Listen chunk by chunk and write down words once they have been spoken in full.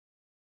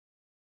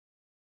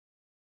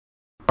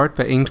Art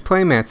by Inked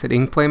Playmats at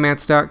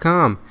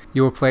inkplaymats.com,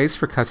 your place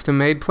for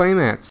custom-made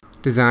playmats.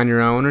 Design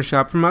your own or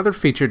shop from other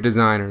featured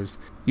designers.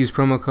 Use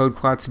promo code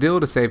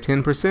KlotzDill to save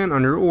 10%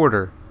 on your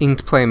order.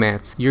 Inked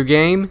Playmats, your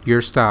game,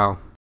 your style.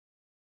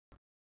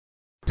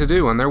 To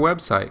do on their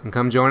website, and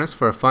come join us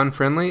for a fun,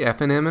 friendly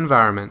F&M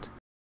environment.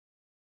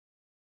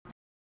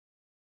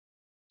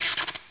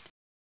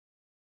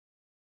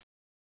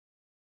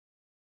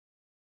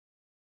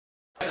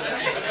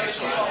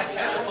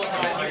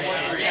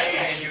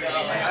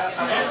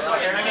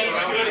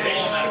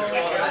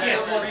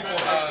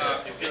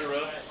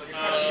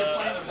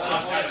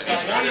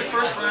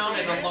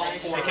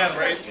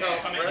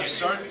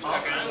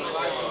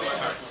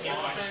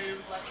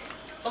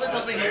 Something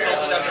tells me he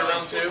tilted after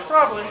round 2.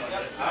 Probably.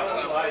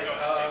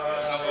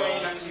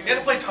 You had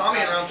to play Tommy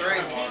in round 3.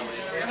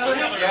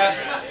 Yeah.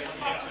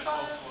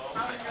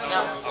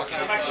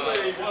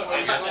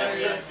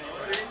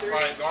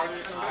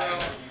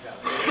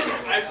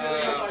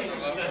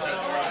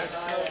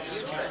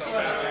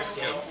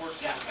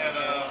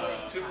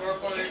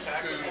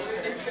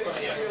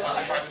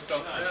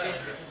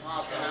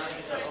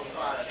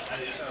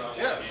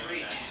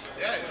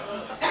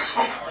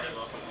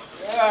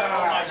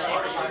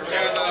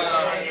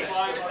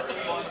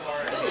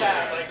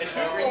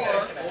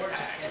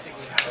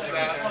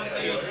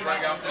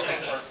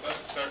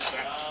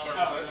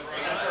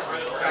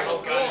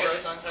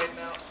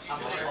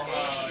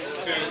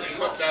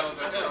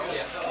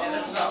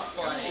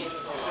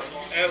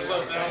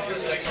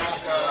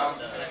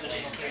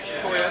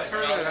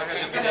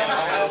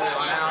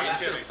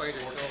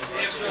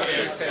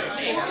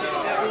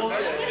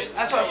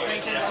 That's what I was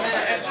thinking. And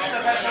then as soon as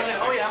I've had something,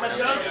 oh yeah, I'm at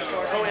the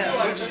score. Oh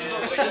yeah, oops.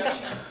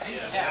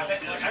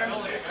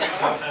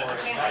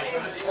 I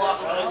can't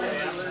swap over.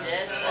 He's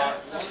dead.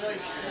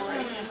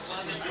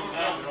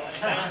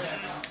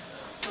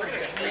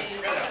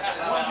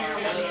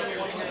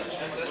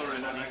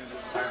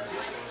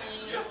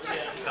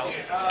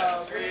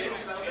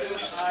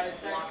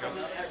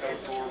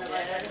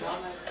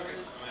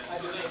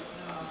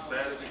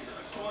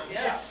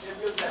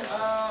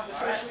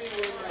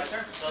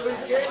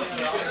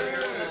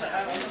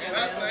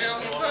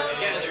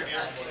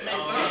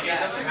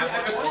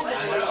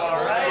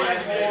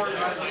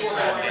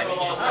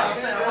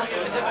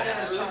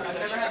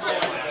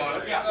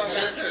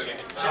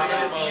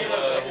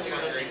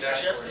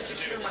 Just to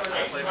secure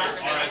myself.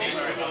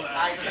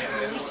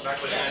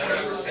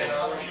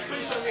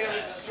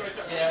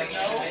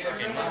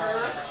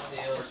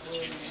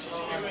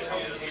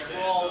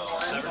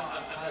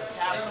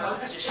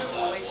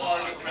 Destroy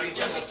target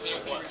creature that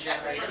can't be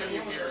regenerated.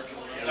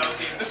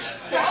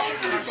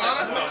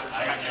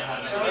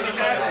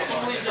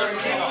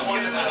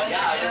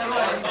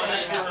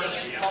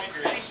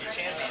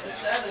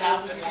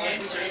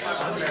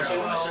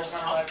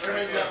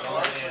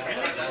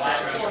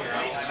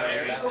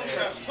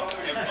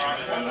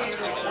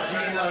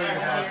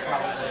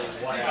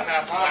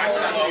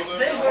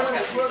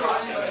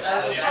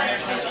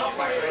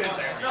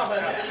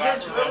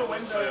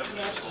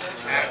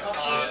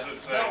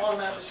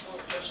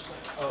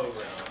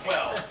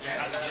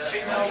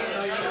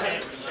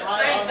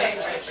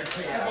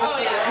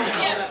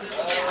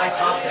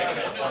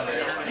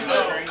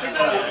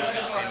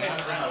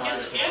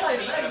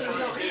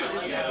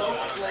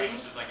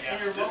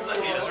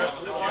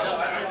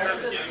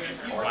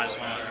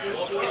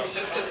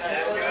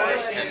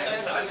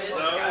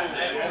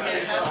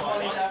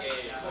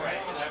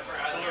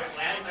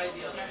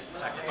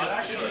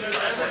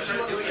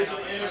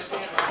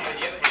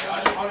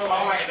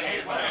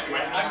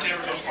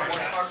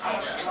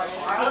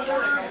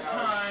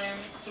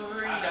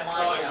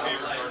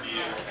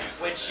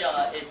 Which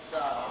it's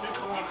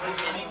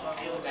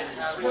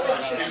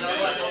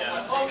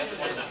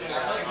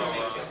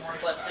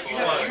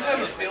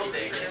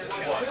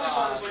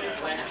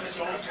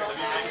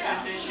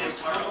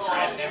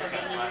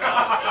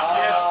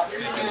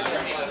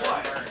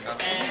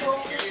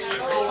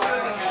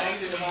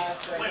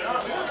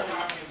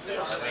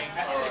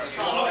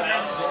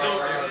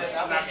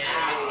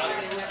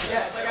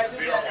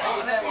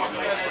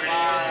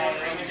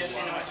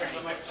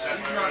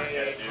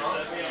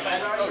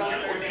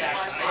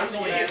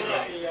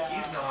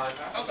he's not.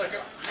 I'll take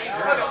it.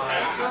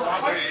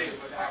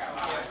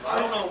 I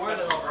don't know where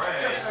the hell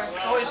Brian is.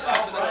 Always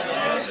called the dice.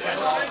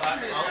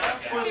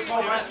 Always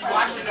called Rats.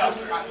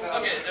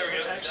 Okay, there we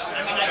go.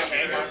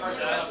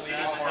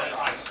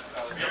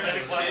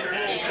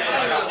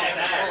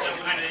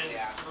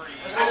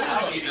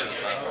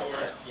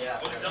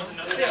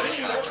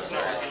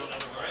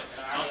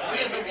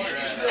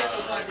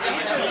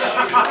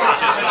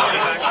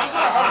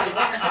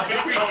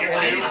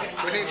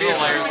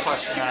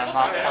 Question that I'm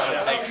not part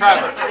of. Like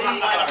Trevor.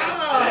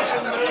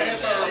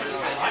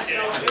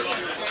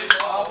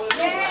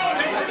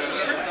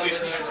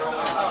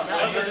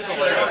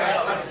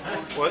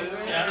 What?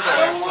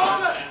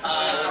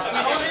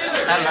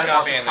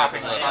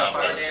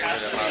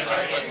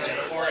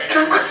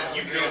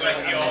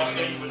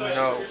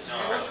 No.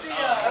 It's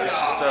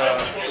just a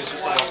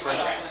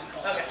Wellspring.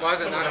 Why is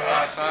it not a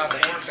 5? I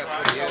think that's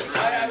what he is.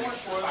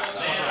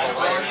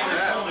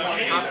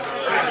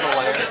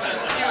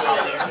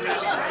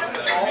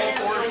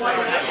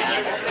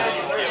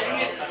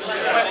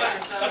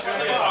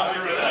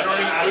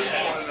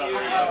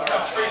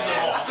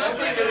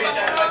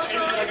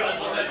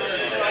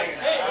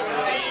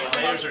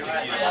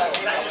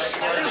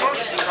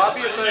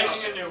 Copy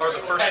effects are the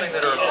first thing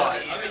that are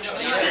applied,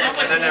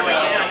 and then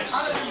everything else.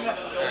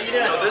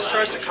 So this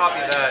tries to copy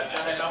that,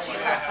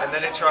 and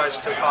then it tries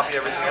to copy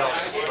everything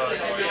else, but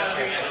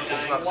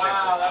it's not the same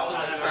thing.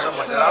 Or something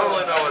like that. I don't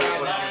really know what it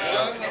is.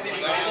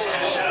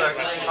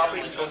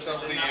 Copy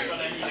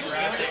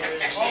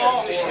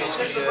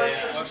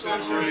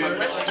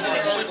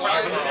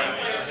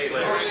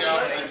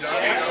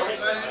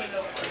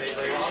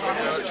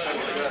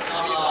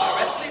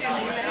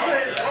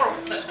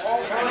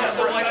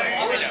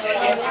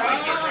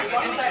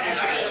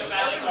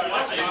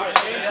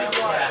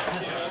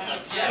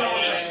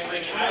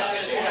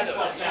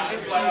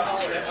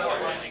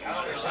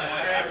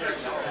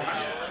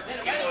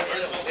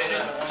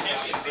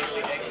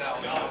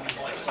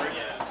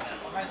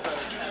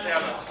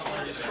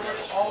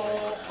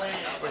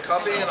When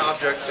copying an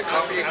object, the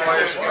copy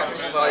acquires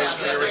copyable values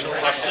for the original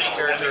object's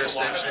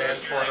characteristics, and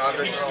for an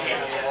object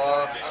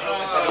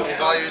copyable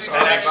values are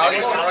the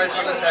values derived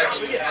from the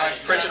text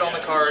printed on the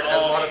card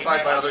as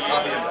modified by other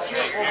copy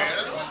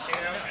effects.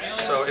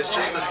 So it's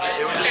just it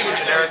would just be a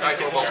generic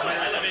Ichor Wellspring.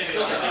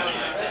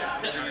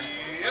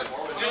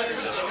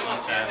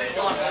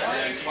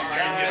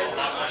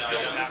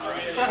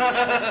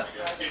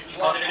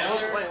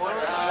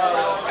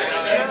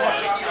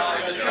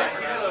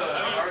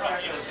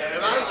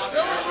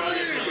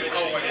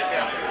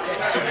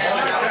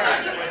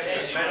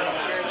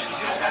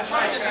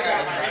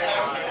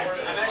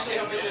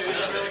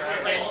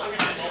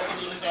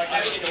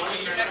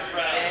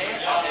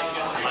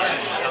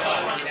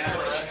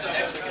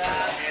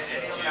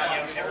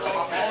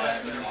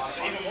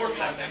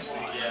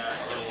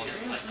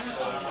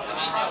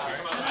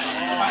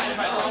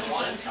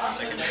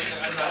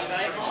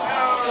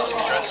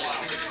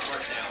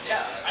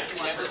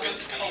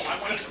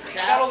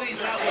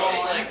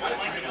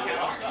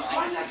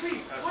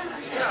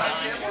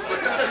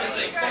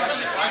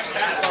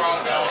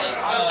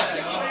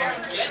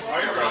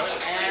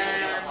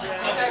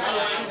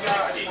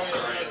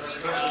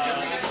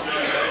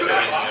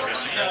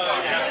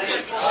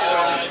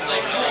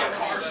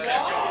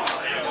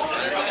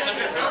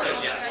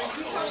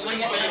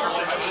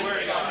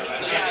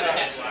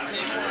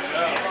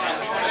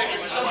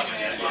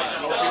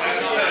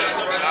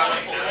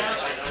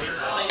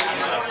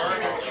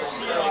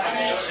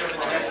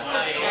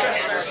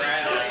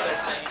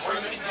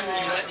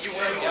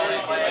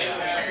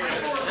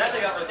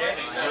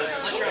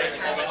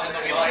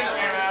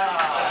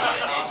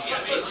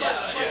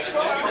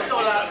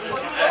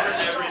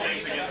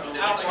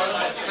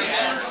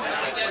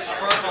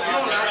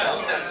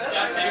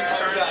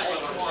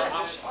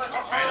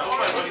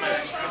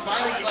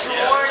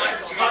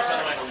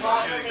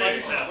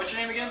 What's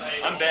your name again?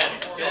 I'm Ben.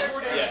 Ben?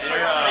 Yeah.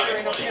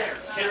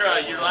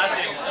 Your last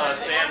name's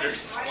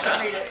Sanders.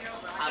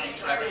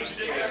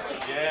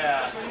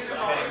 Yeah.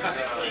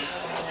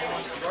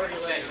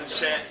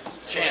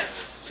 Chance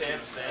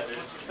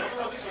Sanders.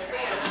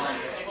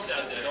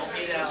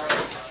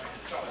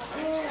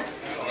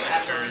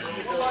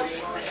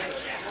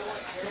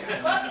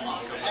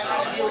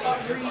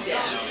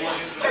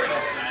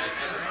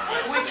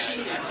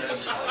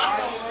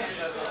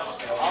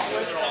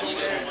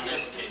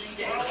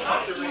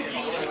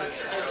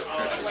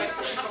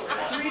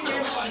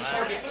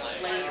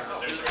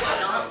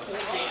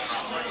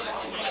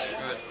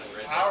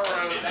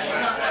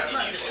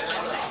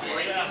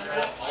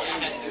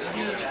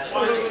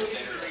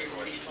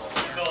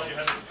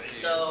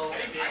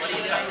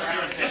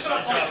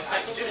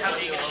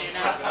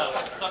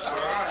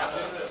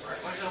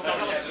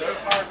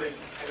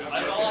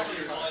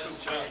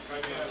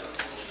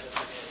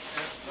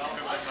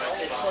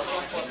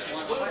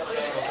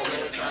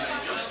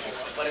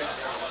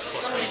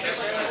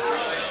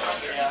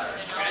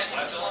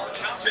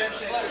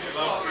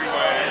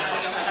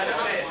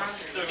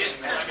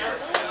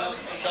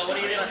 So, what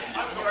are you doing?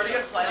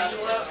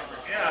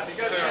 Yeah, if you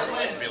guys are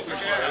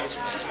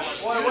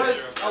well,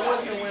 I was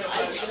going to win. I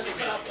just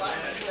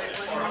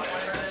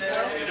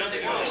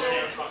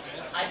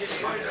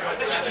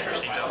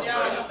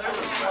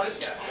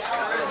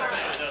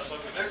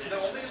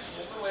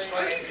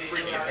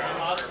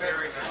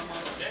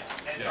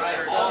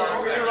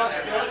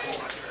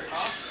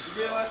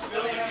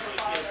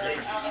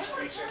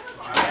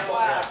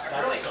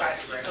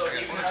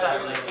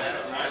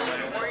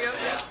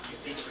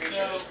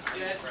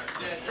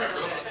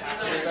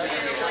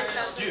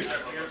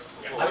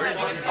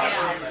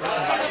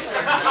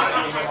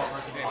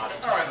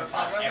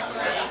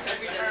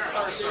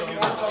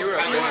You were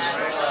at one,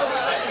 right?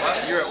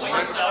 What? You were at one?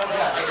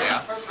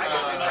 Yeah.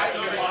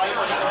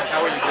 How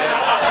were you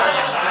there?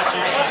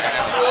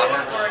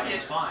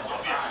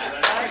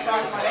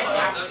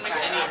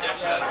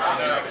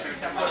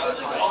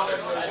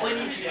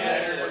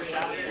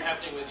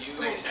 happening with you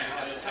is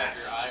you just have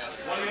your eye on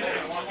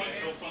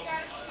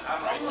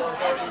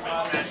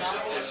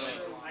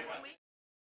it.